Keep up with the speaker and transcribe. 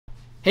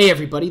Hey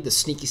everybody, the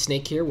Sneaky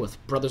Snake here with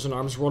Brothers in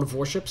Arms World of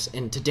Warships,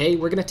 and today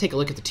we're going to take a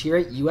look at the Tier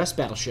VIII US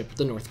Battleship,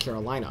 the North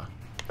Carolina.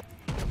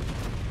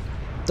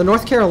 The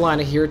North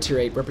Carolina here at Tier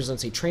VIII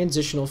represents a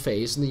transitional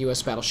phase in the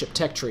US battleship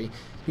tech tree.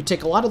 You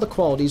take a lot of the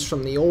qualities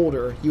from the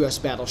older US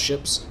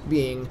battleships,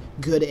 being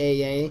good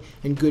AA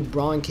and good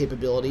brawling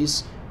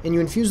capabilities, and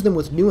you infuse them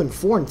with new and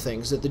foreign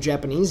things that the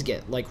Japanese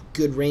get, like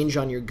good range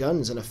on your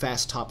guns and a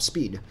fast top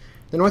speed.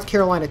 The North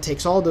Carolina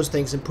takes all of those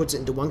things and puts it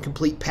into one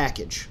complete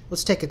package.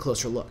 Let's take a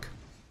closer look.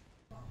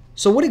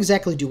 So what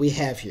exactly do we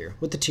have here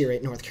with the Tier VIII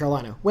North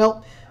Carolina?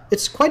 Well,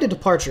 it's quite a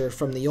departure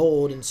from the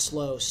old and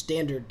slow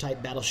standard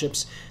type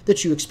battleships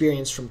that you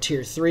experience from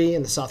Tier III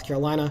in the South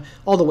Carolina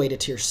all the way to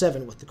Tier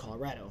VII with the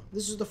Colorado.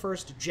 This is the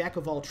first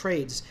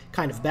jack-of-all-trades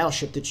kind of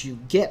battleship that you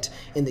get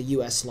in the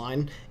US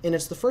line, and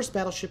it's the first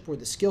battleship where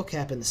the skill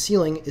cap and the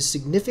ceiling is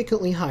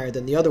significantly higher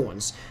than the other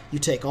ones. You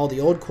take all the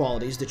old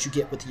qualities that you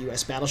get with the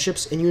US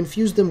battleships and you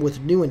infuse them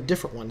with new and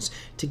different ones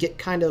to get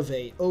kind of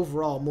a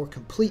overall more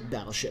complete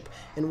battleship,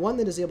 and one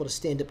that is able to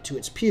stand up to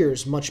its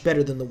peers much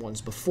better than the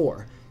ones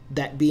before.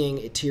 That being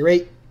a Tier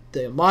VIII, the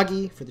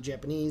Amagi for the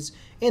Japanese,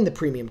 and the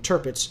Premium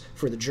Tirpitz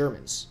for the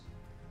Germans.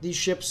 These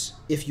ships,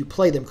 if you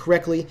play them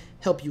correctly,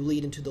 help you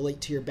lead into the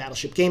late tier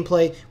battleship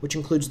gameplay, which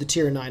includes the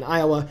Tier IX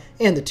Iowa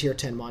and the Tier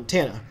X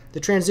Montana. The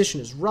transition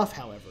is rough,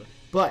 however,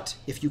 but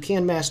if you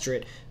can master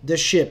it,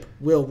 this ship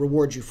will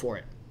reward you for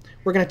it.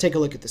 We're going to take a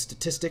look at the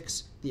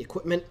statistics, the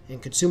equipment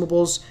and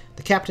consumables,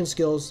 the captain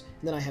skills,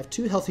 and then I have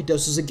 2 healthy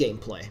doses of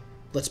gameplay.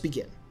 Let's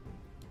begin.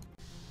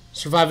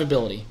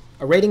 Survivability.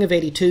 A rating of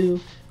 82,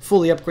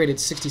 fully upgraded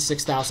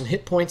 66,000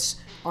 hit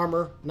points,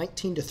 armor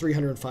 19 to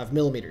 305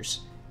 millimeters.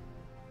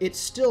 It's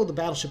still the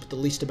battleship with the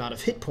least amount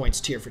of hit points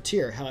tier for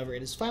tier, however it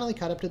has finally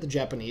caught up to the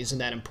Japanese in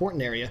that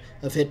important area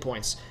of hit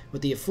points,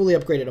 with the fully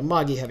upgraded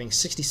Amagi having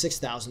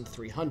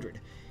 66,300.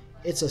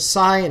 It's a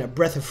sigh and a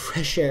breath of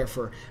fresh air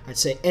for, I'd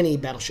say, any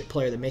battleship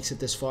player that makes it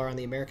this far on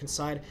the American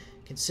side,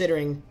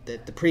 considering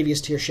that the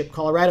previous tier ship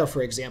Colorado,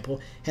 for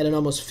example, had an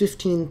almost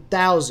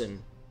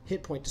 15,000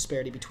 hit point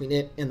disparity between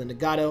it and the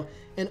Nagato,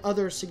 and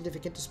other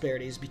significant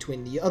disparities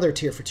between the other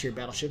tier for tier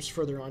battleships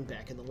further on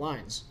back in the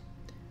lines.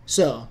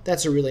 So,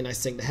 that's a really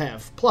nice thing to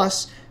have.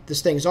 Plus,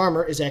 this thing's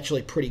armor is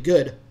actually pretty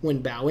good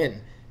when bow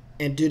in,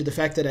 and due to the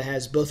fact that it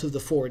has both of the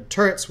forward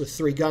turrets with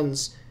 3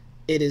 guns,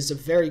 it is a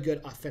very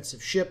good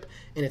offensive ship,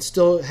 and it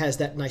still has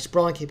that nice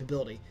brawling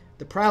capability.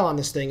 The prow on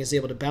this thing is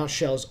able to bounce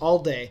shells all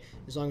day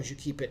as long as you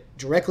keep it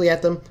directly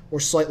at them or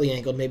slightly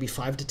angled, maybe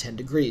 5 to 10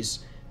 degrees.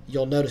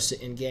 You'll notice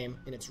it in-game,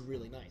 and it's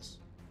really nice.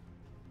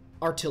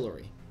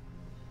 Artillery.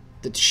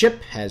 The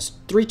ship has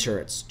 3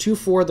 turrets, 2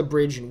 forward the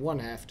bridge and 1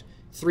 aft,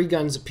 3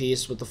 guns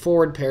apiece, with the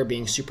forward pair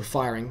being super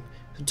firing,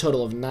 a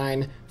total of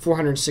 9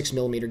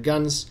 406mm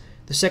guns,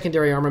 the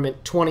secondary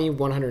armament 20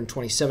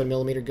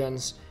 127mm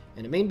guns,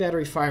 and a main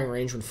battery firing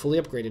range when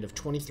fully upgraded of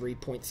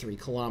 23.3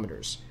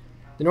 kilometers.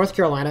 The North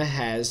Carolina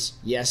has,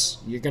 yes,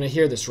 you're going to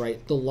hear this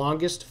right, the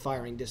longest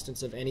firing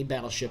distance of any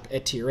battleship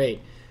at Tier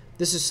VIII.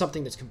 This is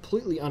something that's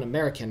completely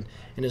un-American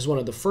and is one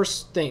of the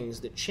first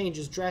things that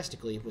changes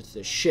drastically with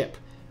this ship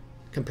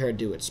compared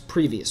to its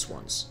previous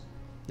ones.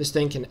 This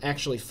thing can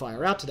actually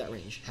fire out to that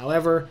range.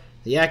 However,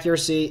 the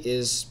accuracy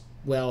is,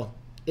 well,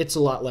 it's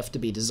a lot left to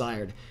be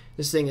desired.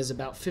 This thing is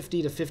about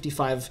 50 to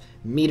 55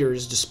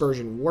 meters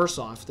dispersion worse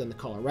off than the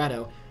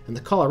Colorado, and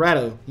the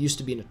Colorado used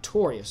to be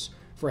notorious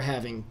for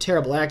having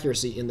terrible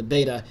accuracy in the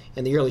beta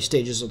and the early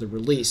stages of the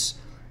release.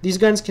 These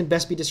guns can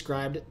best be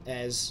described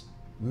as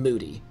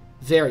moody.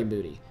 Very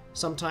moody.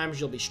 Sometimes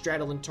you'll be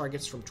straddling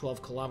targets from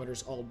 12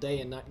 kilometers all day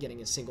and not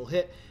getting a single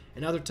hit,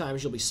 and other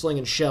times you'll be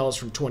slinging shells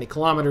from 20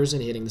 kilometers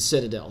and hitting the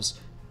citadels.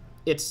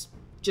 It's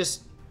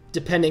just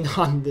depending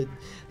on the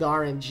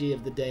RNG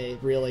of the day,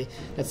 really.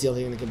 That's the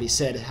only thing that can be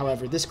said.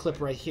 However, this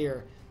clip right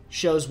here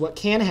shows what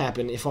can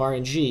happen if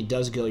RNG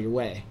does go your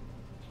way.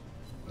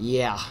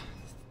 Yeah,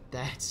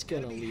 that's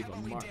gonna leave a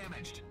mark.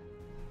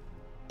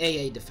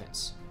 AA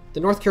defense. The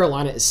North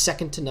Carolina is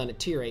second to none at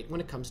Tier VIII when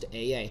it comes to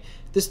AA.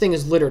 This thing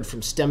is littered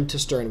from stem to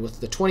stern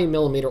with the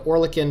 20mm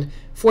Oerlikon,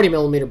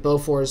 40mm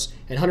Bofors,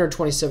 and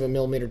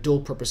 127mm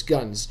dual-purpose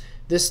guns.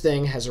 This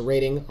thing has a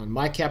rating on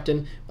my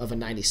captain of a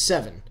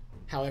 97.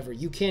 However,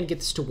 you can get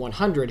this to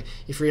 100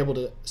 if you're able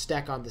to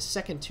stack on the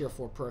second Tier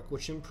 4 perk,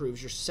 which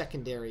improves your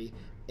secondary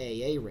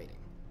AA rating.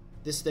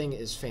 This thing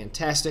is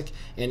fantastic,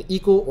 and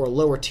equal or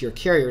lower tier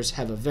carriers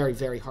have a very,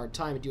 very hard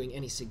time doing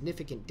any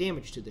significant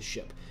damage to the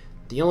ship.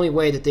 The only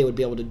way that they would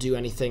be able to do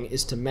anything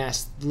is to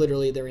mass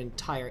literally their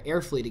entire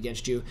air fleet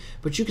against you,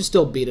 but you can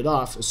still beat it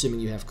off, assuming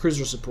you have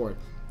cruiser support.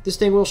 This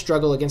thing will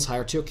struggle against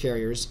higher tier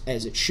carriers,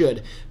 as it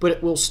should, but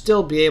it will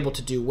still be able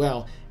to do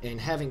well, and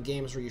having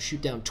games where you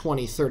shoot down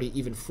 20, 30,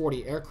 even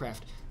 40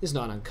 aircraft is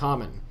not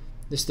uncommon.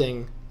 This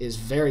thing is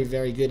very,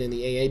 very good in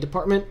the AA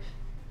department,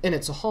 and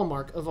it's a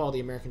hallmark of all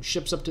the American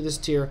ships up to this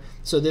tier,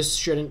 so this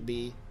shouldn't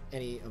be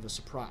any of a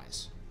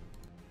surprise.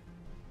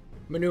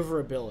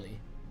 Maneuverability.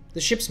 The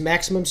ship's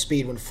maximum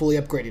speed when fully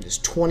upgraded is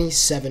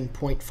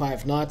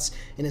 27.5 knots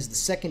and is the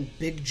second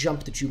big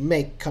jump that you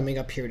make coming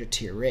up here to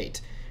Tier VIII.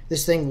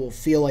 This thing will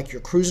feel like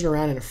you're cruising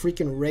around in a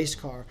freaking race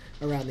car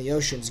around the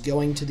oceans,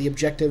 going to the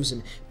objectives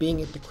and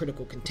being at the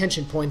critical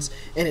contention points,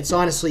 and it's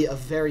honestly a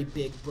very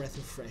big breath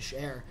of fresh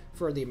air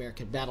for the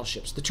American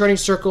battleships. The turning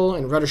circle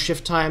and rudder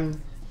shift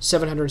time,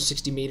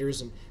 760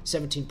 meters and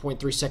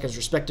 17.3 seconds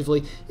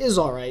respectively, is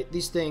alright.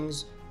 These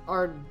things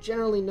are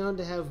generally known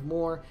to have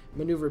more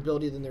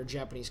maneuverability than their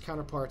Japanese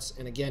counterparts,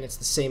 and again, it's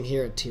the same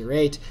here at Tier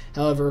 8.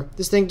 However,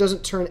 this thing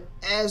doesn't turn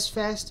as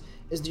fast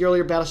as the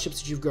earlier battleships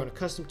that you've grown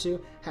accustomed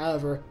to.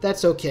 However,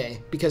 that's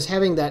okay, because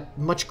having that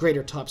much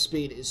greater top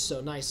speed is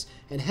so nice,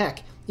 and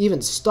heck, even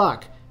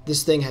stock,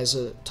 this thing has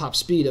a top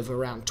speed of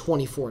around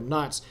 24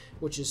 knots,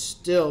 which is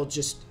still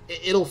just,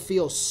 it'll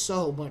feel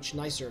so much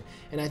nicer,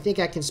 and I think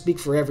I can speak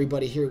for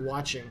everybody here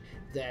watching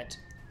that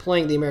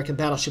playing the American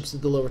battleships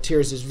at the lower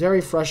tiers is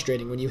very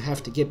frustrating when you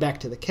have to get back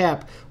to the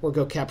cap or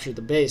go capture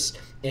the base,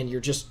 and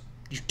you're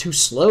too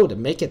slow to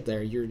make it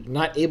there. You're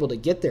not able to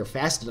get there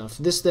fast enough.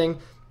 This thing,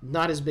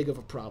 not as big of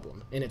a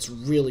problem, and it's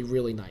really,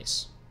 really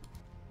nice.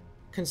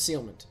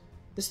 Concealment.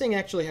 This thing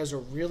actually has a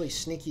really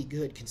sneaky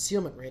good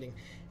concealment rating,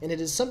 and it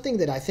is something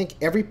that I think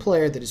every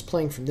player that is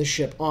playing from this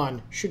ship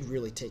on should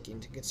really take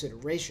into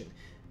consideration.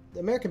 The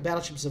American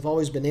battleships have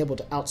always been able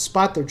to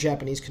outspot their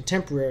Japanese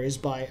contemporaries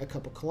by a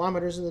couple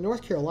kilometers, and the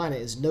North Carolina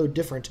is no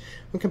different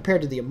when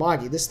compared to the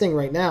Amagi. This thing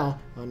right now,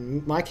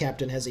 on my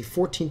captain, has a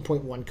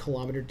 14.1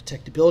 kilometer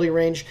detectability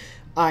range.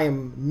 I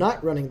am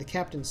not running the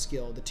captain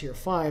skill, the Tier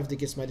 5, that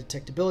gets my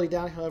detectability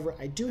down. However,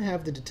 I do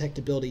have the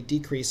detectability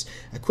decrease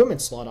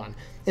equipment slot on.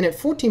 And at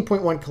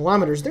 14.1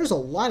 kilometers, there's a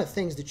lot of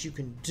things that you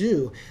can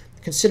do,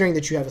 considering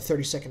that you have a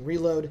 30-second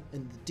reload,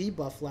 and the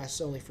debuff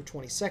lasts only for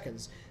 20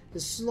 seconds.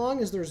 As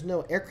long as there's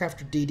no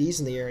aircraft or DDs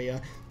in the area,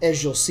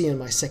 as you'll see in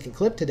my second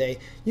clip today,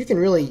 you can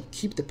really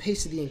keep the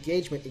pace of the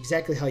engagement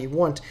exactly how you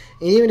want,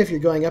 and even if you're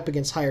going up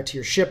against higher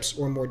tier ships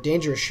or more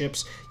dangerous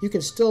ships, you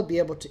can still be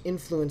able to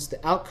influence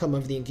the outcome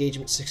of the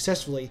engagement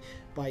successfully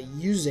by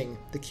using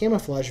the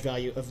camouflage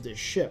value of this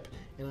ship.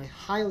 And I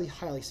highly,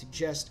 highly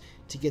suggest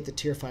to get the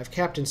Tier 5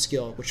 Captain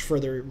skill, which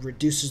further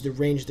reduces the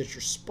range that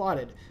you're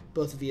spotted,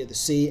 both via the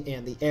sea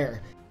and the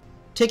air.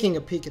 Taking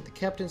a peek at the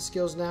Captain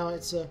skills now,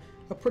 it's a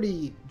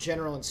pretty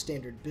general and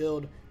standard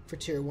build for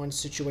Tier 1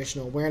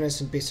 situational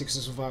awareness and basic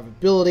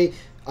survivability.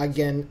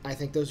 Again, I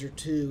think those are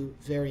two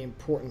very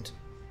important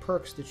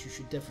perks that you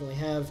should definitely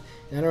have,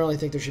 and I don't really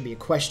think there should be a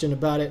question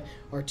about it.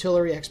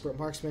 Artillery, expert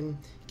marksman,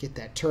 get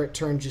that turret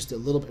turned just a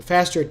little bit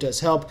faster. It does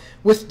help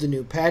with the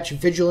new patch.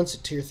 Vigilance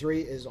at Tier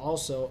 3 is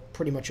also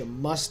pretty much a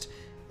must,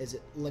 as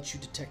it lets you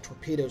detect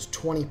torpedoes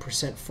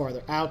 20%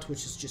 farther out,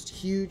 which is just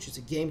huge. It's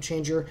a game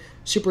changer.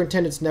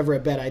 Superintendent's never a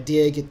bad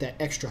idea. Get that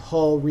extra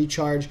hull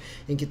recharge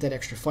and get that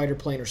extra fighter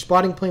plane or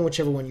spotting plane,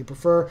 whichever one you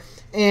prefer.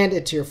 And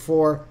at Tier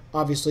 4,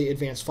 obviously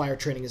advanced fire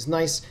training is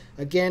nice.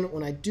 Again,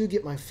 when I do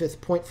get my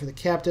 5th point for the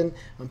captain,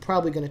 I'm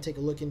probably going to take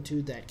a look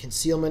into that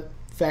concealment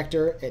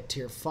factor at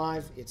Tier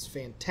 5. It's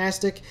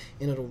fantastic,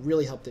 and it'll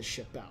really help this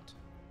ship out.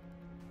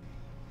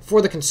 For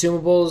the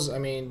consumables, I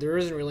mean, there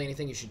isn't really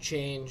anything you should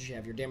change. You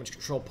have your damage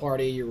control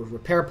party, your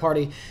repair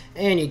party,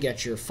 and you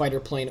get your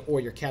fighter plane or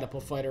your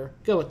catapult fighter.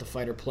 Go with the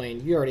fighter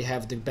plane. You already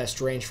have the best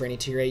range for any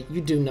Tier 8.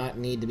 You do not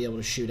need to be able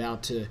to shoot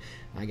out to,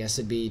 I guess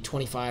it'd be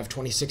 25,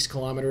 26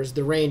 kilometers.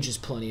 The range is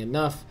plenty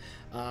enough.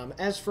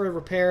 As for the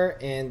repair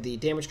and the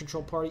damage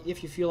control party,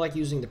 if you feel like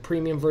using the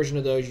premium version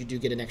of those, you do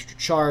get an extra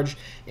charge.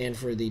 And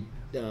for the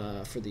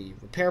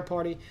repair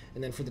party,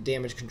 and then for the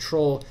damage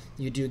control,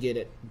 you do get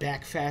it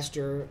back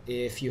faster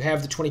if you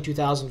have the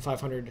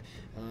 22,500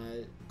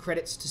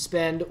 credits to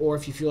spend, or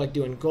if you feel like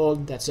doing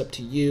gold, that's up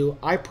to you.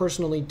 I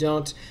personally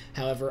don't.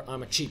 However,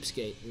 I'm a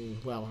cheapskate,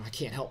 and, well, I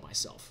can't help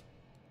myself.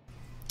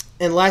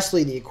 And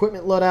lastly, the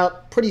equipment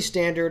loadout, pretty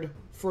standard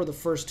for the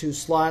first 2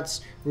 slots,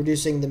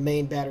 reducing the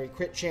main battery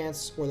crit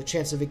chance, or the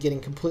chance of it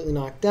getting completely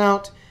knocked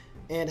out,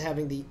 and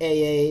having the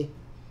AA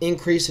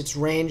increase its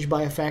range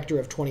by a factor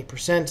of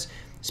 20%,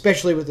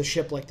 especially with a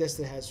ship like this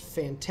that has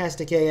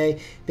fantastic AA.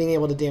 Being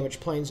able to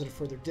damage planes at a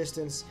further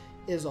distance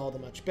is all the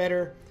much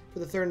better. For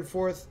the 3rd and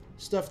 4th,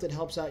 stuff that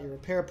helps out your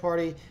repair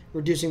party,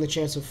 reducing the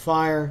chance of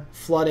fire,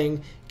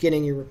 flooding,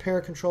 getting your repair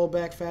control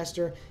back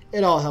faster.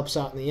 It all helps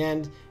out in the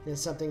end, and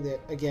it's something that,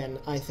 again,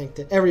 I think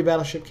that every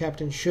battleship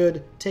captain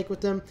should take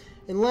with them.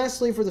 And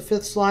lastly, for the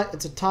 5th slot,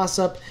 it's a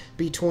toss-up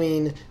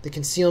between the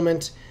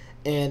concealment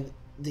and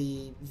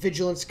the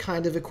vigilance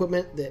kind of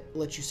equipment that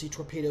lets you see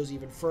torpedoes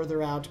even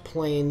further out,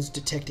 planes,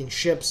 detecting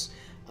ships.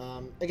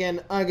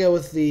 Again, I go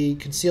with the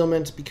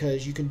concealment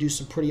because you can do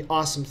some pretty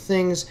awesome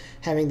things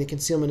having the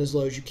concealment as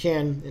low as you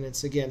can, and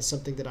it's, again,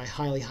 something that I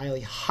highly,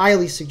 highly,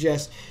 highly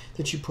suggest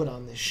that you put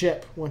on this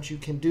ship once you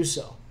can do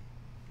so.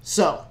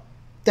 So,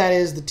 that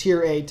is the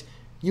Tier 8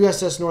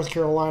 USS North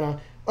Carolina,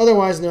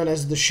 otherwise known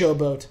as the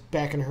Showboat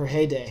back in her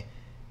heyday.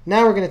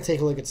 Now we're going to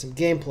take a look at some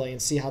gameplay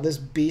and see how this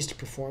beast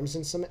performs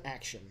in some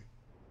action.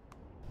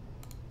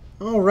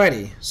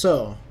 Alrighty,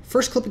 so,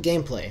 first clip of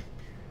gameplay.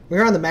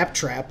 We're on the map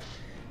Trap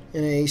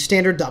in a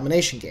standard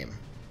domination game.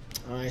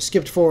 I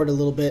skipped forward a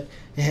little bit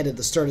ahead of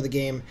the start of the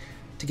game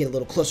to get a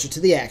little closer to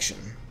the action.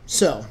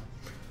 So,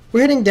 we're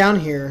heading down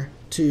here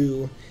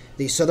to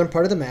the southern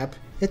part of the map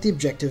at the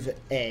objective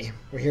A.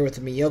 We're here with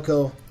the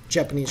Miyoko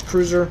Japanese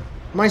cruiser,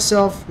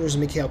 myself, there's a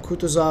Mikhail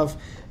Kutuzov,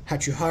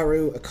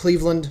 Hachuharu, a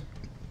Cleveland,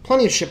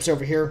 plenty of ships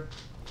over here.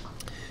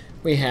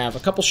 We have a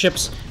couple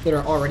ships that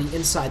are already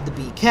inside the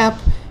B cap,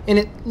 and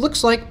it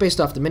looks like,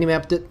 based off the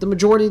minimap, that the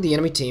majority of the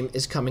enemy team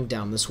is coming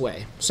down this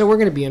way. So we're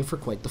going to be in for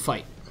quite the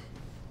fight.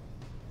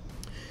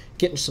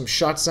 Getting some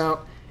shots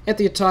out at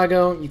the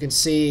Otago. You can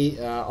see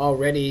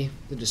already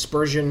the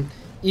dispersion,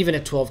 even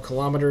at 12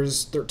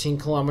 kilometers, 13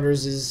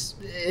 kilometers,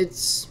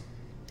 it's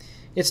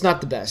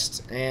not the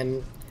best.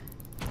 And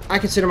I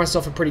consider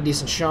myself a pretty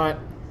decent shot.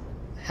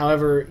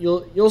 However,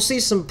 you'll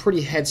see some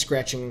pretty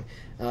head-scratching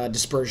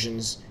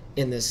dispersions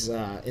in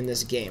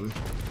this game.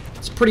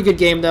 It's a pretty good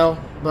game though,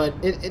 but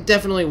it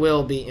definitely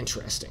will be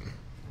interesting.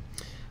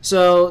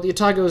 So the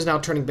Otago is now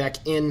turning back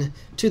in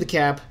to the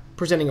cap,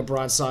 presenting a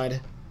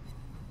broadside.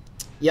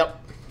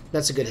 Yep,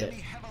 that's a good hit.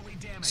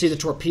 See the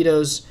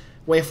torpedoes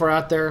way far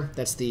out there.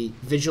 That's the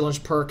vigilance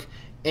perk,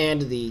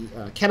 and the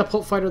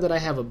catapult fighter that I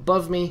have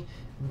above me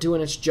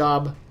doing its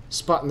job,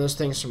 spotting those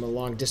things from a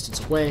long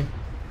distance away.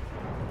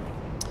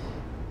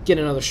 Get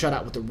another shot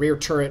out with the rear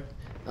turret.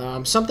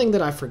 Something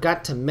that I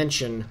forgot to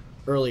mention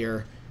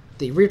earlier,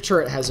 the rear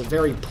turret has a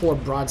very poor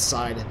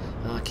broadside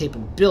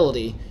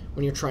capability.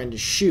 When you're trying to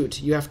shoot,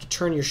 you have to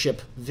turn your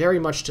ship very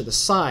much to the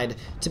side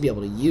to be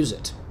able to use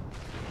it.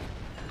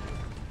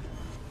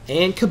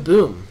 And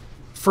kaboom!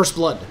 First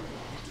blood.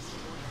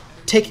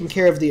 Taking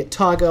care of the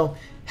Otago.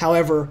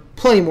 However,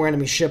 plenty more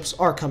enemy ships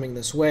are coming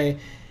this way,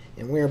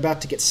 and we're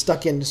about to get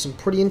stuck into some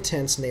pretty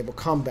intense naval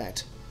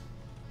combat.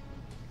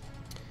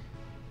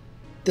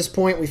 At this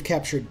point, we've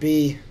captured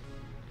B.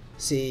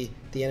 See,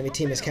 the enemy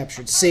team has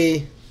captured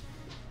C.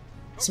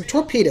 Some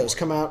torpedoes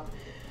come out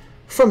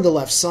from the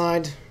left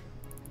side.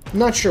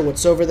 Not sure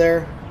what's over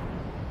there.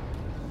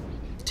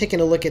 Taking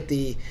a look at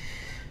the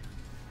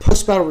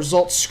post-battle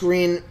results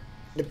screen,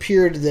 it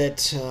appeared that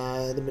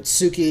the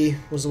Mitsuki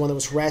was the one that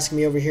was harassing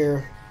me over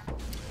here.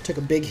 Took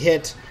a big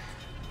hit.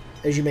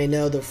 As you may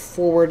know, the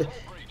forward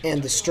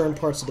and the stern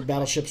parts of the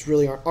battleships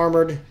really aren't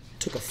armored.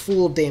 Took a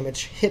full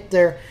damage hit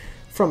there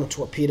from a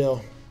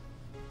torpedo.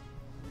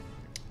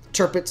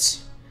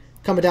 Tirpitz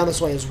coming down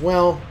this way as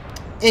well.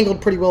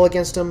 Angled pretty well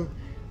against him.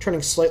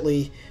 Turning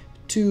slightly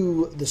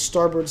to the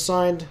starboard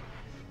side.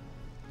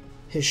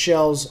 His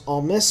shells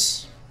all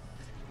miss.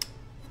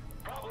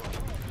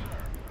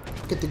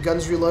 Get the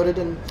guns reloaded,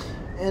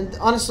 and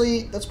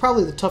honestly, that's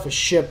probably the toughest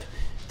ship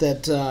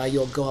that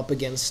you'll go up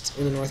against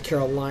in the North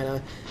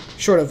Carolina,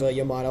 short of a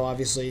Yamato,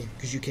 obviously,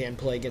 because you can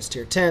play against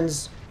Tier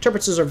 10s.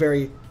 Tirpitzes are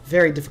very,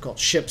 very difficult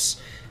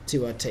ships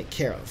to take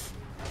care of.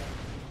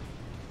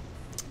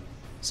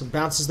 Some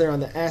bounces there on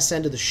the ass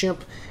end of the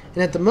ship,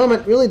 and at the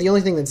moment, really the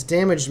only thing that's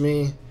damaged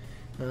me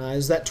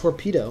is that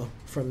torpedo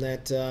from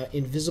that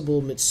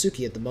invisible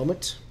Mitsuki at the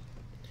moment.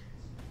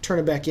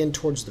 Turning back in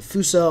towards the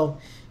Fuso.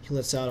 He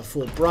lets out a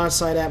full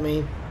broadside at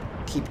me.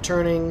 Keep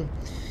turning.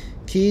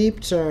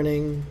 Keep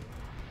turning.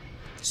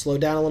 Slow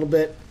down a little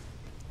bit.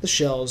 The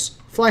shells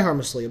fly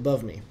harmlessly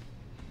above me.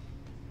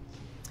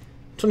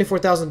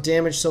 24,000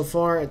 damage so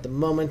far at the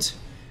moment.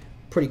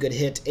 Pretty good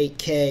hit.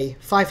 8K.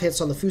 5 hits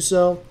on the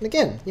Fuso. And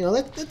again, you know,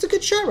 that's a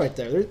good shot right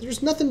there.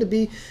 There's nothing to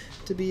be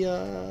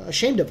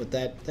ashamed of with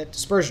that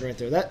dispersion right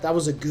there. That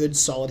was a good,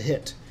 solid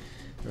hit.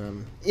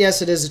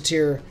 Yes, it is a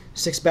Tier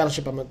 6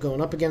 battleship I'm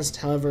going up against.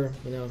 However,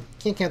 you know,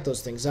 can't count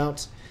those things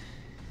out.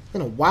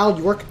 Then a Wild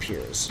York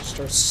appears.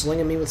 Starts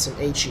slinging me with some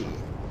HE.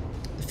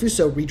 The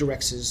Fuso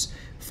redirects his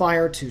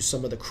fire to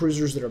some of the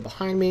cruisers that are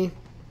behind me.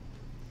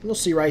 And you'll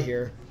see right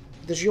here,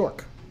 this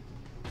York.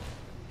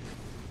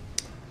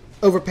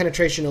 Over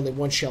penetration, only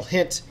one shell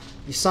hit.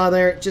 You saw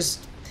there,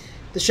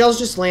 the shells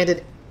just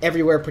landed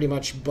everywhere pretty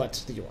much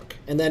but the York.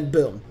 And then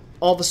boom,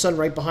 all of a sudden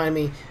right behind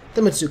me,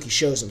 the Mitsuki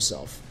shows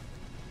himself.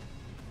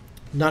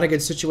 Not a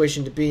good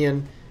situation to be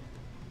in.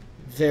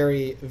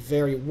 Very,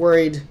 very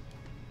worried.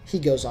 He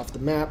goes off the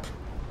map.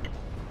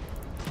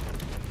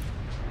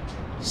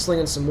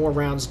 Slinging some more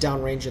rounds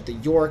downrange at the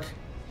York.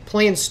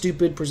 Playing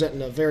stupid,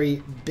 presenting a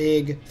very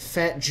big,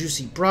 fat,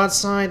 juicy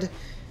broadside.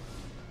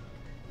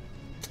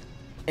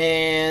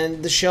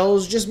 And the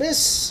shells just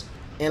miss.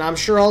 And I'm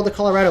sure all the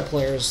Colorado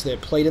players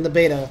that played in the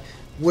beta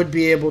would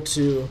be able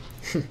to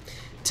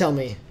tell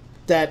me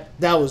that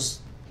that was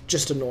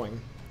just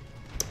annoying.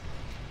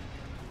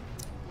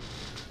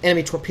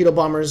 Enemy torpedo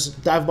bombers,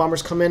 dive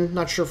bombers come in.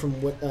 Not sure from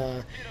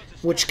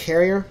which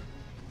carrier.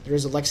 There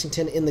is a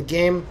Lexington in the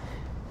game.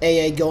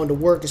 AA going to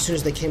work as soon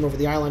as they came over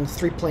the island.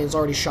 3 planes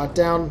already shot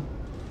down.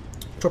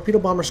 Torpedo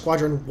bomber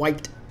squadron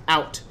wiped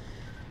out.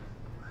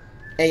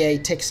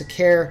 AA takes a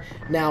care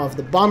now of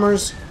the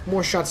bombers.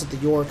 More shots at the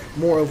York.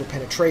 More over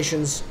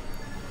penetrations.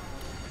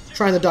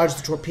 Trying to dodge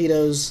the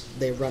torpedoes.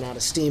 They run out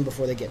of steam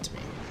before they get to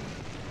me.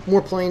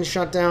 More planes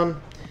shot down.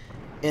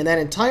 And that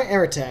entire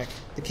air attack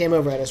that came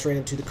over at us ran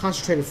into the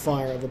concentrated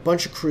fire of a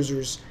bunch of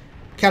cruisers,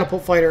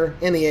 catapult fighter,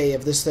 and the AA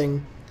of this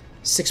thing.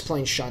 6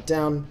 planes shot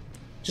down.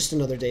 Just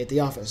another day at the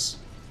office.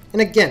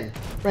 And again,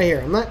 right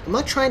here, I'm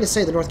not trying to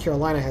say that North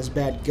Carolina has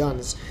bad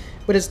guns.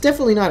 But it's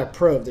definitely not a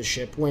pro of the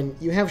ship when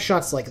you have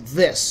shots like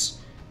this.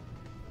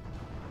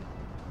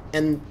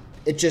 And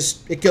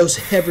it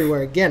goes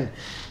everywhere again.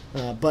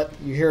 But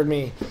you heard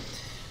me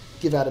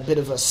give out a bit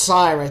of a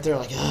sigh right there,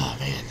 like, oh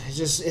man,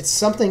 it's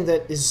something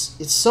that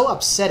it's so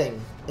upsetting,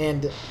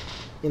 and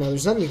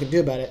there's nothing you can do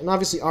about it. And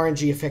obviously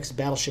RNG affects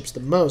battleships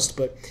the most,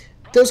 but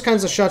those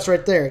kinds of shots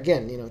right there,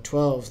 again,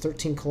 12,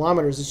 13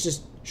 kilometers, it's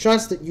just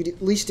shots that you'd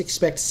at least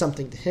expect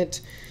something to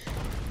hit.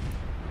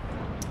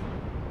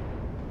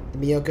 The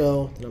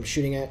Miyoko that I'm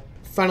shooting at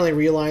finally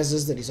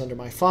realizes that he's under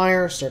my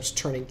fire, starts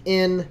turning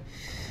in.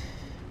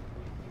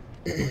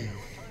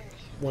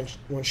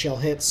 One shell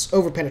hits,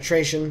 over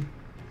penetration.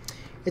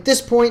 At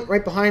this point,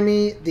 right behind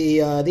me,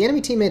 the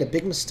enemy team made a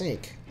big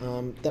mistake.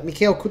 That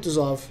Mikhail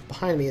Kutuzov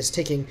behind me is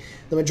taking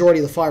the majority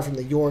of the fire from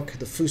the York,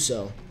 the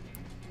Fuso.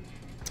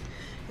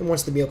 And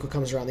once the Miyoko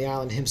comes around the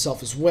island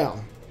himself as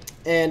well.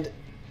 And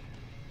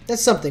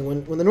that's something.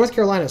 When the North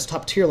Carolina is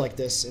top tier like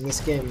this in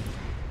this game,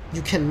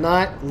 you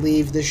cannot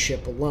leave this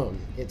ship alone.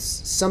 It's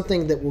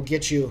something that will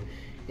get you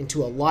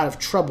into a lot of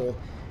trouble,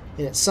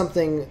 and it's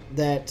something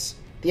that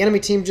the enemy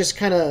team just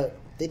kind of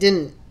they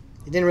didn't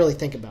really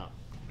think about.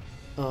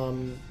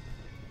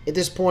 At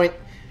this point,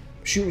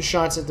 shooting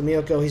shots at the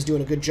Miyoko, he's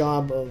doing a good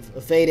job of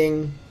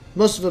evading.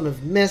 Most of them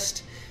have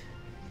missed.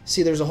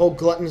 See, there's a whole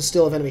glutton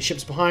still of enemy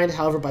ships behind.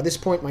 However, by this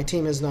point, my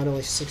team has not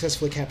only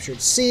successfully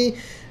captured C,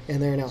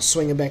 and they're now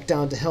swinging back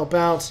down to help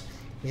out.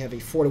 We have a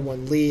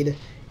 4-1 lead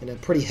and a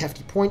pretty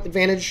hefty point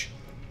advantage.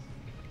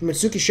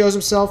 Mitsuki shows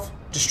himself.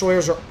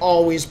 Destroyers are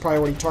always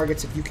priority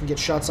targets if you can get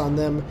shots on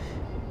them.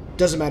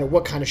 Doesn't matter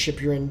what kind of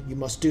ship you're in, you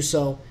must do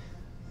so.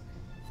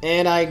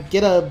 And I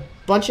get a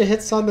bunch of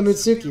hits on the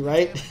Mitsuki,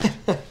 right?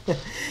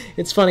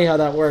 It's funny how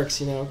that works,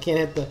 Can't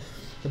hit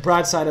the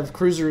broadside of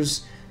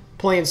cruisers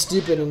playing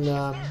stupid and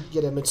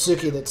get a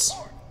Mitsuki that's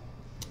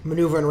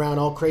maneuvering around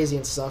all crazy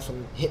and stuff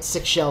and hit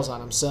 6 shells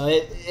on him.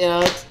 So,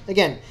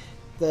 again,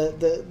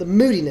 the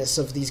moodiness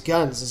of these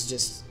guns is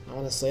just,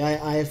 honestly,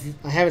 I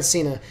haven't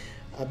seen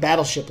a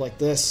battleship like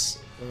this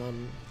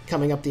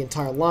coming up the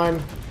entire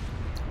line.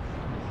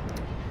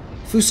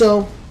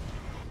 Fuso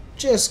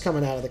just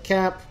coming out of the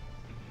cap,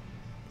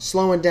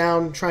 slowing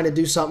down, trying to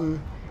do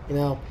something.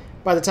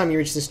 By the time you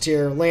reach this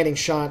tier, landing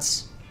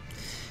shots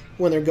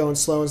when they're going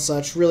slow and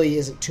such really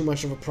isn't too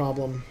much of a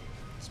problem.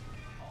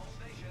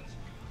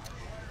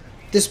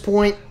 At this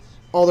point,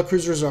 all the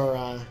cruisers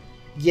are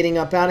getting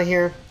up out of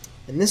here,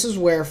 and this is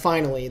where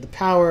finally the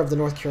power of the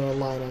North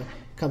Carolina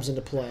comes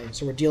into play.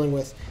 So we're dealing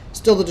with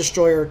still the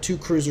destroyer, 2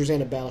 cruisers,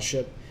 and a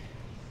battleship.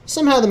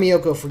 Somehow the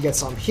Miyoko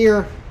forgets I'm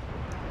here.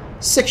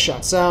 6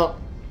 shots out.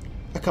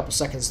 A couple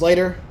seconds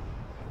later.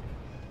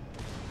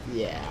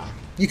 Yeah,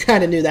 you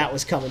kind of knew that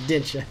was coming,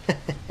 didn't you?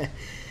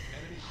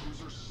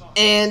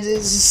 And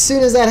as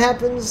soon as that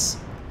happens,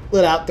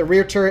 let out the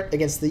rear turret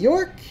against the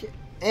York,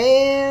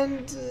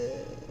 and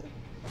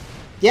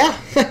yeah,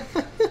 I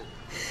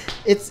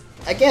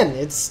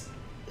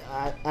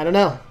don't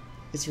know,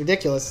 it's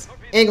ridiculous.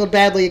 Angled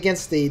badly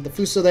against the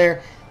Fuso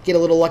there. Get a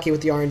little lucky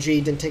with the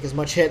RNG. Didn't take as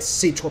much hits.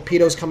 See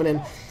torpedoes coming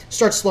in.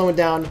 Start slowing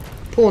down,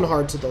 pulling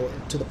hard to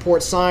the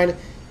port side.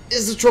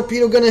 Is the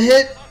torpedo gonna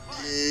hit?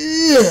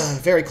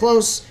 Very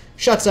close.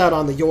 Shuts out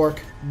on the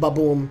York.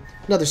 Ba-boom.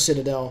 Another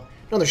Citadel.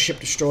 Another ship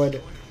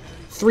destroyed.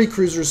 3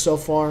 cruisers so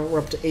far. We're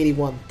up to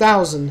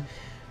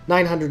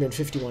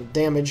 81,951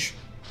 damage.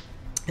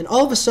 And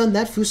all of a sudden,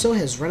 that Fuso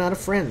has run out of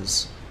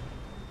friends.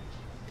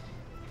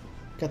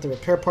 Got the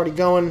repair party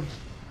going.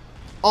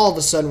 All of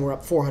a sudden, we're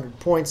up 400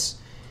 points.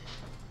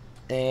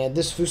 And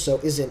this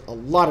Fuso is in a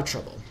lot of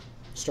trouble.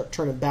 Start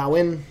turning bow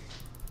in.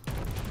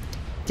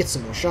 Get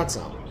some more shots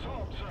on.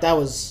 That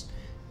was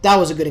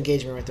a good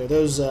engagement right there.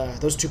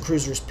 Those 2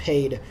 cruisers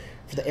paid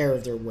for the error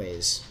of their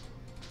ways.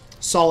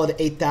 Solid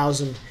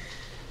 8,000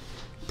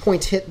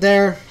 point hit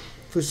there.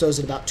 Fuso's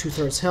at about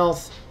 2/3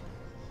 health.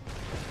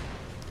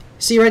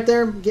 See right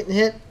there, getting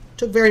hit.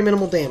 Took very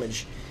minimal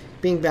damage.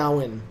 Being bow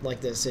in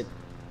like this.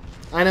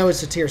 I know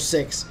it's a tier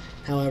 6.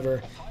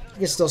 However, you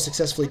can still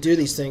successfully do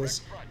these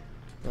things.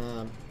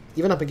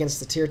 Even up against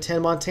the tier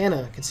 10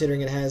 Montana,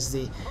 considering it has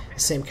the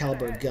same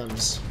caliber of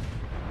guns.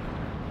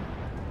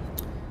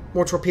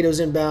 More torpedoes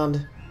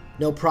inbound.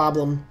 No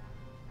problem.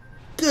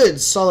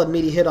 Good, solid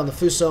meaty hit on the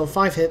Fuso.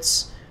 5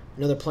 hits.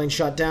 Another plane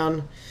shot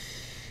down.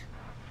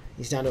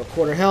 He's down to a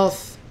 1/4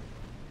 health.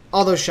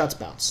 All those shots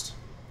bounced.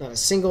 Not a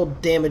single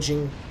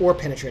damaging or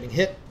penetrating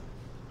hit.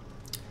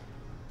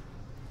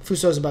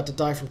 Fuso's about to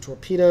die from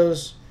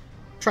torpedoes.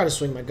 Try to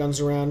swing my guns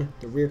around.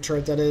 The rear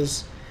turret, that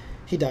is.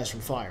 He dies from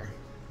fire.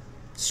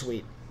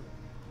 Sweet.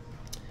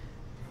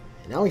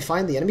 And now we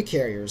find the enemy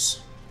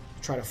carriers.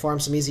 Try to farm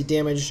some easy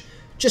damage.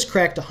 Just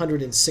cracked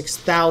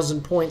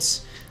 106,000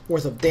 points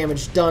worth of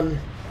damage done.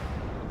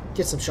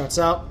 Get some shots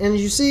out. And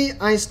as you see,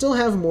 I still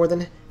have more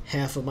than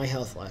half of my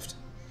health left.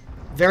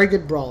 Very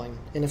good brawling.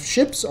 And if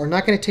ships are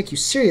not going to take you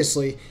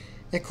seriously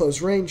at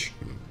close range,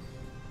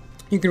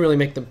 you can really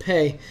make them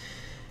pay.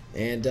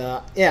 And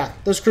yeah,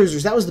 those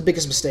cruisers, that was the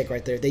biggest mistake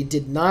right there. They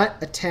did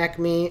not attack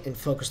me and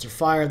focus their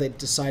fire. They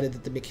decided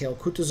that the Mikhail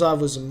Kutuzov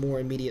was a more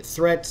immediate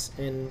threat.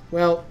 And,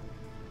 well,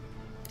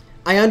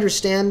 I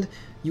understand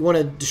you want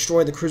to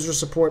destroy the cruiser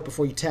support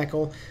before you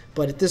tackle,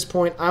 but at this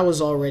point, I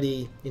was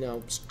already, you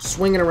know,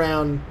 swinging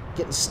around,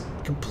 getting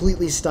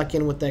completely stuck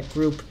in with that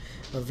group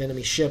of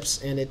enemy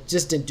ships, and it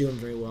just didn't do them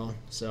very well.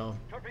 So,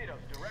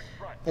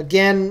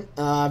 again,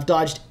 I've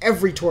dodged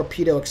every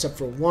torpedo except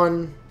for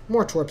one.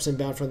 More torps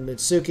inbound from the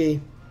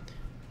Mitsuki.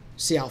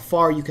 See how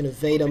far you can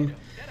evade them.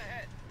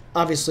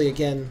 Obviously,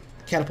 again,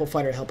 catapult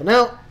fighter helping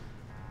out.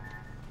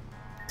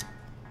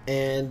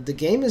 And the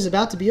game is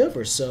about to be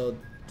over, so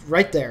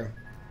right there.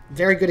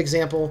 Very good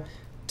example.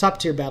 Top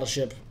tier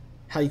battleship.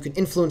 How you can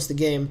influence the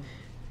game.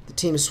 The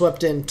team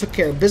swept in, took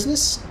care of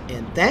business,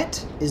 and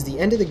that is the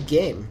end of the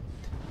game.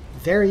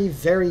 Very,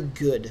 very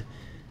good.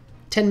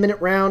 10-minute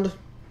round.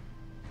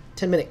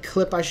 10-minute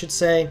clip, I should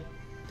say.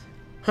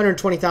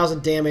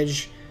 120,000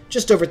 damage.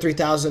 Just over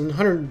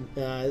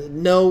 3,000.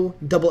 No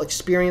double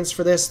experience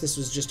for this. This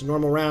was just a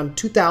normal round.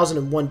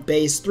 2,001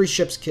 base. 3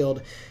 ships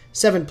killed.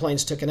 7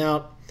 planes taken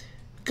out.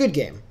 Good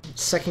game.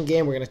 Second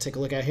game we're going to take a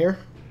look at here.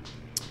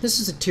 This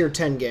is a Tier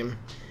 10 game.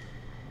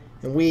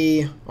 And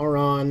we are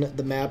on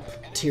the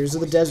map Tears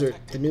of the Desert,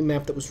 the new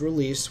map that was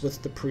released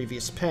with the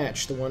previous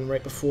patch, the one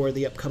right before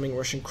the upcoming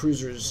Russian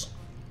cruisers.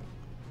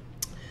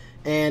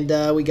 And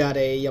we got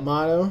a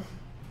Yamato,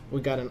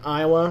 we got an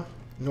Iowa,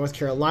 North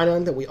Carolina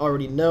that we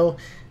already know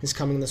is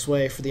coming this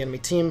way for the enemy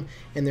team,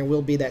 and there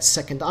will be that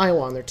second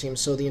Iowa on their team.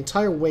 So the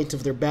entire weight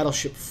of their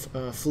battleship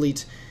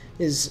fleet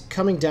is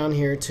coming down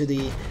here to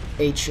the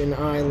H and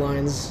I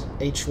lines,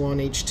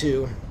 H1,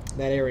 H2,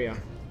 that area.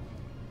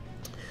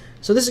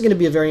 So this is going to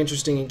be a very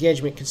interesting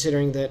engagement,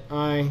 considering that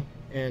I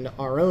and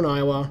our own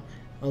Iowa,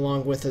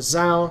 along with a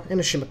Zao and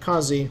a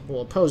Shimakaze,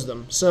 will oppose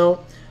them.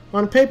 So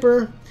on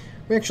paper,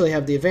 we actually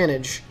have the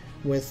advantage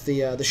with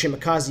the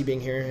Shimakaze being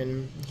here,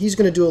 and he's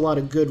going to do a lot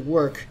of good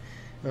work,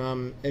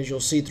 as you'll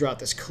see throughout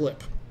this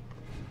clip.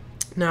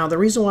 Now, the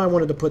reason why I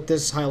wanted to put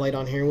this highlight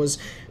on here was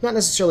not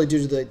necessarily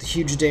due to the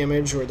huge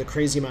damage or the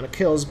crazy amount of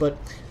kills, but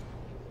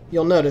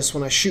you'll notice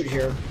when I shoot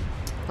here,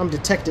 I'm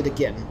detected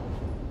again.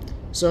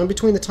 So in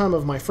between the time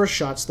of my first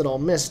shots that all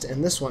missed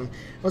and this one,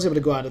 I was able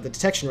to go out of the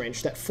detection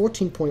range. That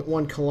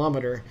 14.1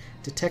 kilometer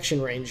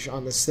detection range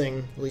on this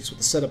thing, at least with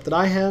the setup that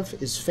I have,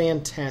 is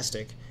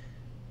fantastic.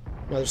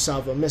 Another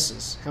salvo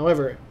misses.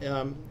 However,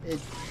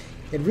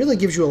 it really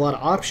gives you a lot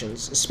of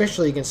options,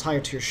 especially against higher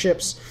tier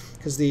ships,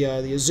 because the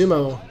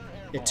Izumo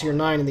at Tier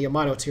 9 and the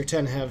Yamato Tier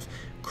 10 have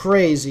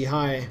crazy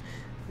high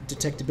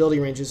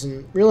detectability ranges,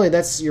 and really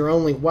that's your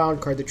only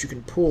wild card that you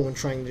can pull when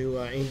trying to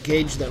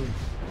engage them,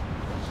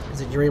 is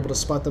that you're able to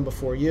spot them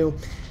before you.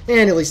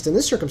 And at least in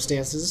this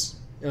circumstances,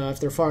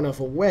 if they're far enough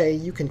away,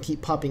 you can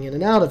keep popping in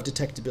and out of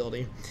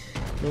detectability.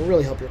 It'll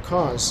really help your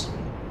cause.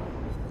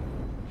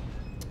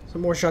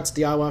 Some more shots at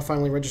the Iowa.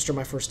 Finally register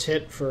my first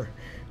hit for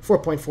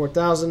 4.4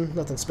 thousand.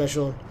 Nothing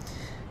special.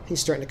 He's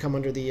starting to come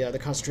under the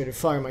concentrated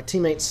fire of my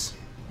teammates.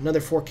 Another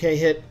 4K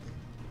hit.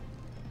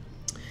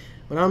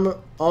 But I'm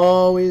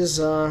always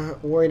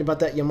worried about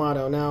that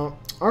Yamato. Now,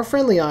 our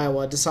friendly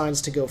Iowa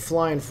decides to go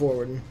flying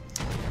forward.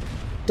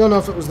 Don't know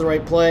if it was the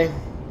right play.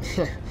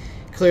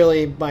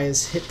 Clearly, by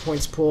his hit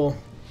points pool,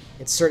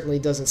 it certainly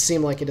doesn't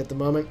seem like it at the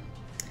moment.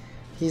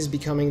 He's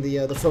becoming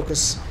the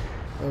focus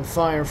of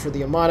fire for the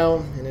Yamato,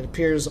 and it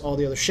appears all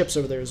the other ships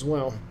over there as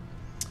well.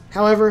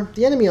 However,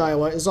 the enemy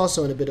Iowa is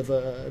also in a bit of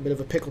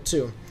a pickle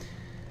too.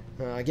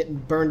 Getting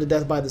burned to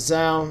death by the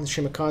Zao. The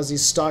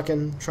Shimakaze's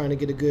stalking, trying to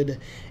get a good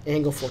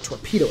angle for a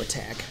torpedo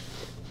attack.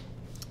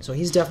 So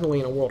he's definitely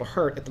in a world of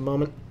hurt at the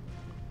moment.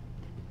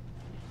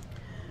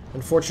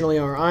 Unfortunately,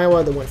 our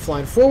Iowa that went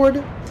flying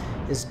forward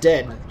is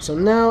dead. So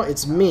now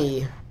it's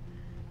me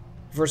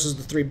versus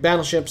the 3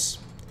 battleships,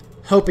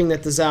 hoping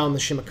that the Zao and the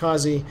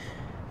Shimakaze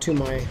to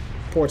my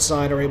port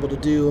side are able to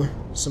do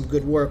some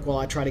good work while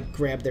I try to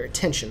grab their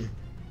attention.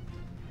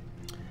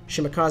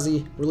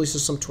 Shimakaze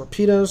releases some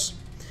torpedoes.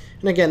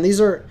 And again,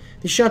 these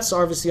shots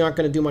obviously aren't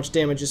going to do much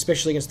damage,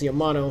 especially against the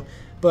Yamato,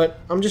 but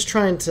I'm just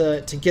trying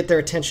to get their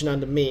attention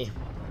onto me.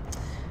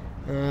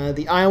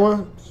 The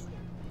Iowa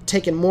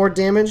taking more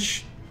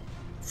damage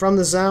from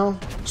the Zao,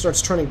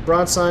 starts turning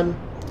broadside.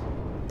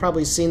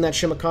 Probably seen that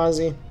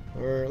Shimakaze,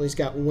 or at least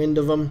got wind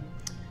of him.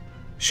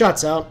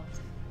 Shots out.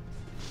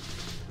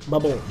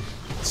 Ba-boom.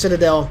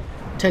 Citadel,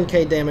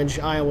 10k damage,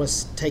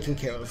 Iowa's taken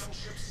care of.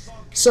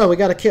 So we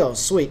got a kill,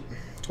 sweet.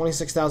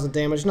 26,000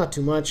 damage, not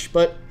too much,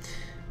 but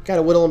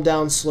gotta whittle them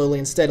down slowly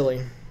and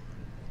steadily.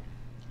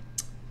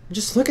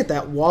 Just look at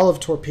that wall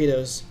of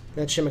torpedoes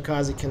that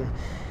Shimakaze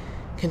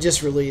can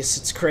just release.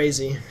 It's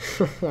crazy.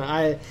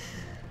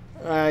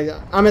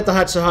 I'm at the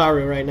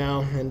Hatsuharu right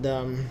now, and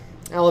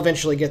I'll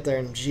eventually get there,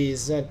 and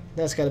geez,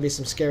 that's gotta be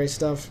some scary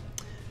stuff.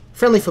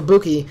 Friendly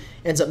Fubuki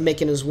ends up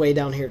making his way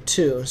down here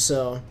too,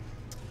 so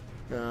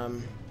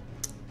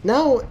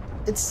now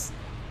it's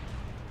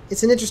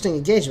an interesting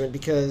engagement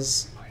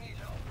because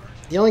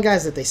the only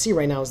guys that they see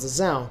right now is the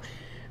Zao.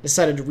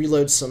 decided to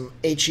reload some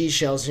HE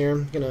shells here.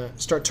 I'm going to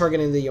start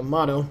targeting the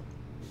Yamato.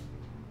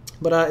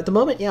 But at the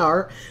moment, yeah,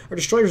 our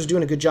destroyers are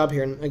doing a good job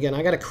here. And again,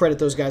 I got to credit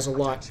those guys a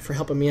lot for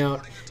helping me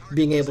out,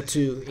 being able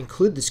to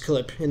include this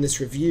clip in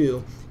this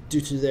review due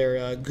to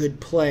their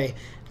good play,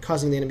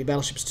 causing the enemy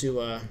battleships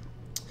to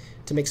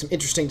make some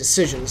interesting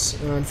decisions.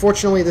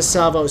 Unfortunately, this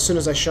salvo, as soon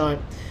as I shot,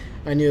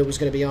 I knew it was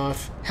going to be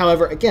off.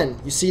 However, again,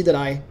 you see that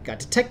I got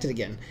detected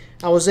again.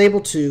 I was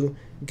able to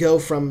go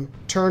from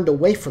turned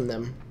away from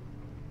them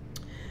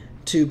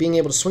to being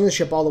able to swing the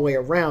ship all the way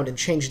around and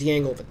change the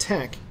angle of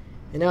attack.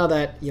 And now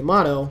that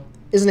Yamato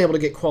isn't able to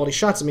get quality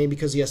shots at me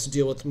because he has to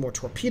deal with more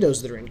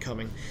torpedoes that are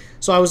incoming.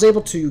 So I was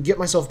able to get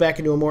myself back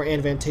into a more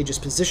advantageous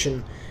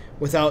position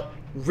without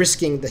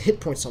risking the hit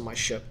points on my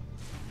ship.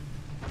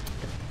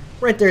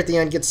 Right there at the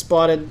end, gets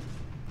spotted.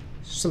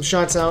 Some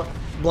shots out.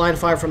 Blind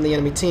fire from the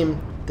enemy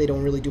team. They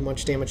don't really do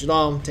much damage at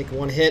all. Take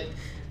one hit.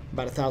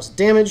 About 1,000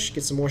 damage.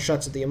 Get some more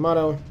shots at the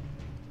Yamato.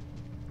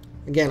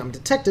 Again, I'm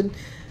detected.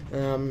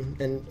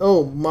 And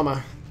oh,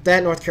 mama.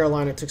 That North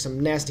Carolina took some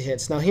nasty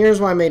hits. Now here's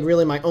where I made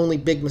really my only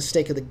big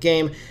mistake of the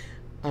game.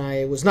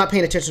 I was not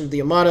paying attention to the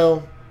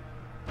Yamato.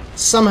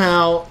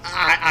 Somehow,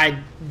 I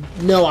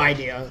no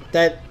idea.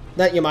 That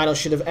Yamato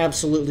should have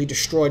absolutely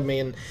destroyed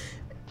me.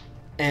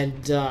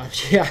 And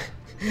yeah,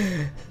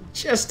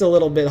 just a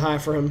little bit high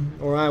for him,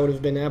 or I would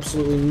have been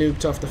absolutely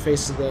nuked off the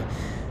face of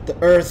the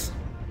earth.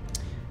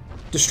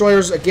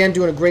 Destroyers, again,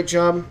 doing a great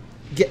job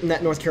getting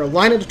that North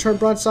Carolina to turn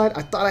broadside.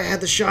 I thought I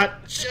had the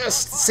shot,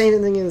 just the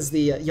same thing as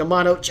the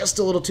Yamato, just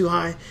a little too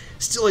high.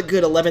 Still a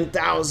good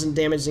 11,000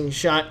 damaging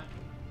shot.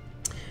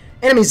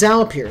 Enemy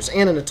Zal appears,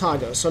 and an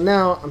Otago, so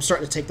now I'm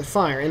starting to take the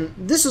fire. And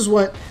this is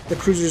what the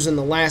cruisers in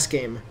the last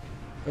game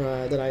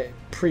that I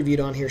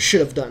previewed on here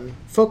should have done,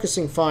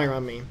 focusing fire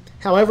on me.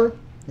 However,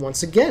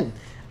 once again,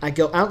 I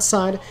go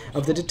outside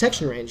of the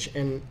detection range,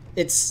 and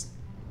it's...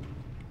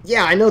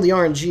 Yeah, I know the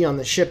RNG on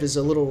the ship is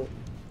a little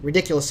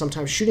ridiculous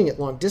sometimes shooting at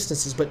long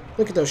distances, but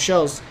look at those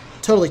shells.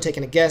 Totally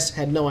taking a guess,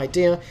 had no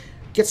idea.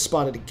 Gets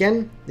spotted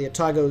again. The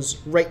Otago's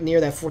right near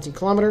that 14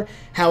 kilometer.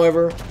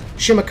 However,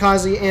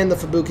 Shimakaze and the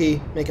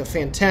Fubuki make a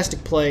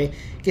fantastic play.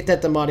 Get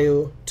that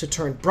Yamato to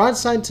turn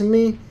broadside to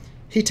me.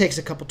 He takes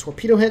a couple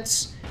torpedo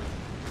hits.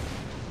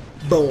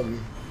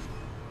 Boom.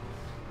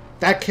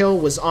 That kill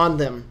was on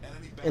them.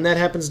 And that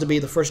happens to be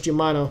the first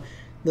Yamato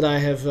that I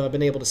have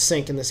been able to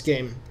sink in this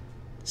game.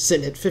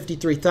 Sitting at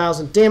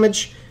 53,000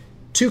 damage.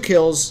 2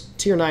 kills,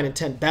 Tier 9 and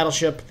 10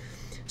 battleship.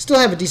 Still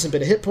have a decent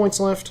bit of hit points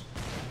left.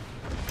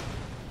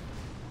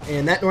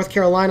 And that North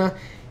Carolina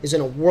is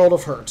in a world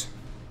of hurt.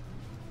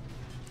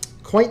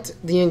 Quite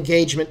the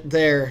engagement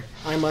there,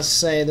 I must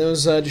say.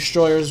 Those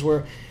destroyers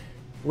were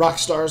rock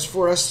stars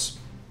for us.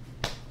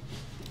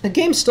 The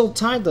game's still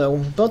tied, though,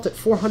 both at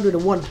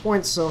 401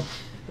 points, so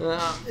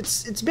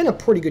it's been a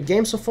pretty good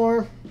game so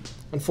far.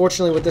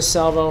 Unfortunately, with this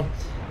salvo,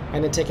 I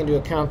didn't take into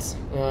account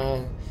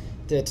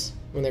that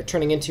when they're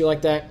turning into you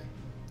like that,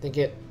 they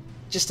get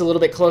just a little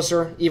bit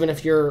closer, even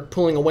if you're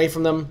pulling away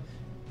from them.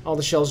 All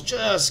the shells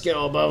just get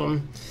above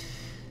them.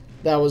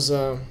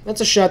 That's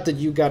a shot that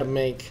you got to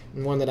make,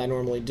 and one that I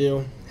normally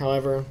do.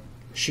 However,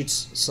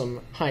 shoots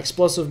some high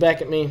explosive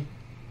back at me,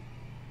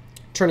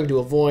 turning to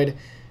avoid.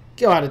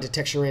 Go out of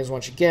detection range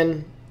once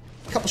again.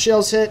 A couple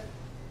shells hit,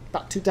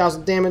 about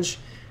 2,000 damage.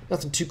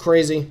 Nothing too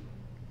crazy.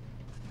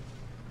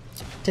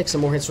 Take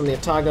some more hits from the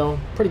Otago.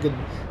 Pretty good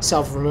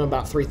salvo from him,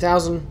 about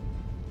 3,000.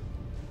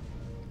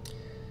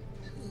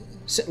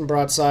 Sitting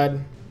broadside.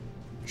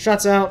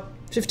 Shots out,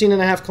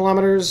 15.5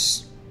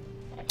 kilometers.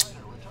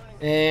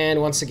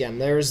 And once again,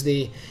 there's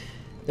the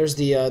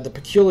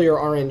peculiar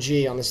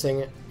RNG on this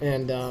thing,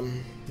 and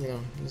you know,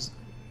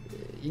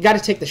 you got to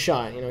take the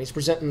shot. You know, he's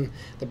presenting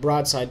the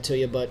broadside to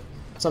you, but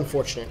it's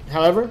unfortunate.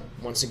 However,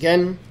 once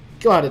again,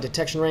 go out of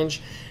detection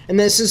range, and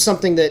this is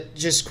something that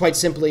just quite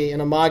simply an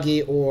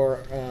Amagi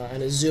or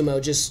an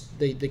Izumo just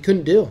they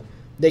couldn't do.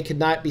 They could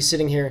not be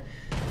sitting here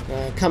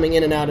coming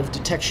in and out of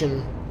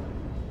detection.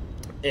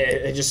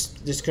 It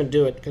just couldn't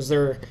do it because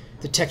their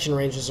detection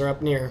ranges are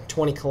up near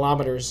 20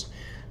 kilometers.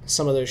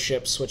 Some of those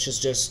ships, which is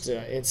just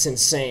it's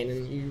insane,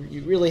 and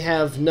you really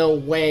have no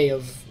way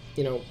of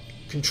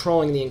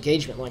controlling the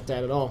engagement like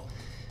that at all.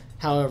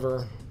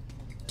 However,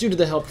 due to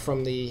the help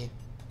from the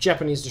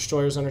Japanese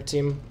destroyers on our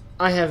team,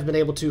 I have been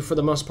able to, for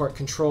the most part,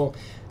 control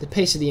the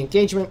pace of the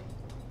engagement.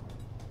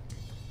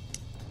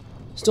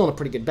 Still in a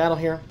pretty good battle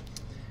here.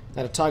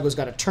 That Otago's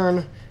got a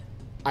turn.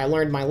 I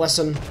learned my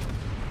lesson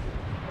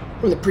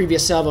from the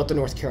previous salvo at the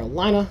North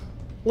Carolina.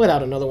 Let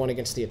out another one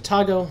against the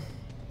Otago.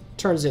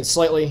 Turns in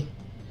slightly.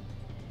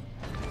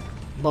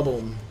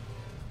 Ba-boom.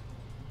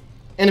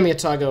 Enemy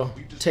Otago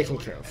taken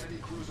care of.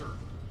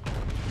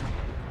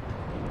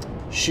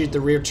 Shoot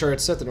the rear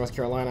turrets at the North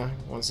Carolina.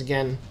 Once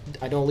again,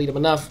 I don't lead them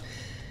enough.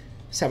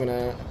 Just having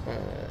a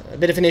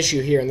bit of an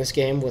issue here in this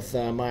game with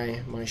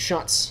my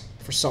shots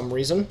for some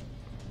reason.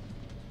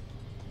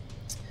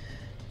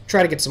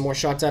 Try to get some more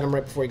shots at him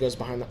right before he goes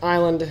behind the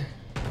island.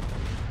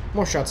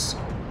 More shots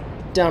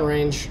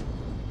downrange.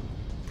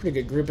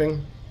 Pretty good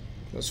grouping.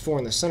 Those 4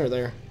 in the center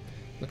there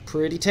look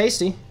pretty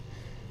tasty.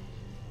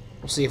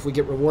 We'll see if we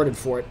get rewarded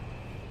for it.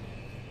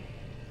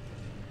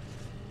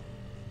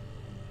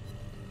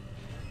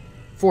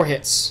 4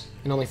 hits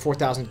and only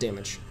 4,000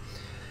 damage.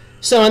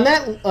 So in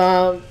that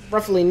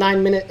roughly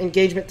 9-minute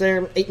engagement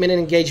there, 8-minute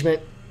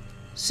engagement,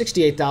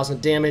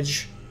 68,000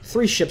 damage,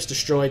 3 ships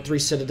destroyed, 3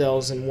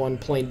 citadels, and 1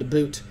 plane to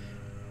boot.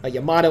 A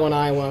Yamato and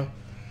Iowa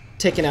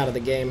taken out of the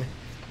game,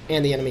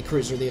 and the enemy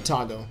cruiser, the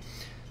Otago.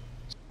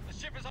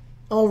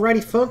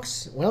 Alrighty,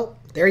 folks. Well,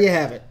 there you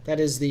have it. That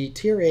is the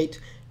Tier VIII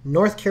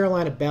North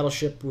Carolina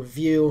Battleship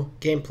review,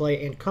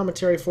 gameplay, and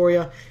commentary for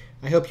you.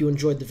 I hope you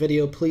enjoyed the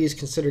video. Please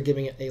consider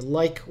giving it a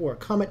like or a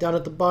comment down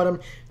at the bottom.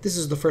 This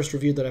is the first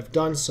review that I've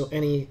done, so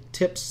any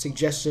tips,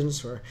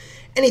 suggestions, or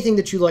anything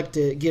that you'd like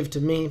to give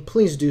to me,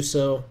 please do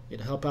so.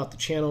 It'll help out the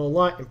channel a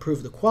lot,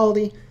 improve the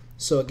quality.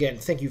 So again,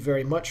 thank you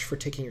very much for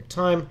taking your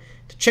time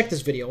to check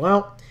this video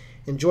out.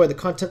 Enjoy the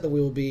content that we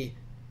will be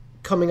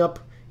coming up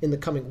in the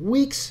coming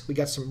weeks. We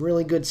got some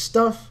really good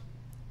stuff.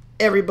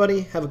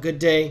 Everybody, have a good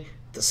day.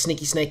 The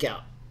Sneaky Snake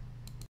out.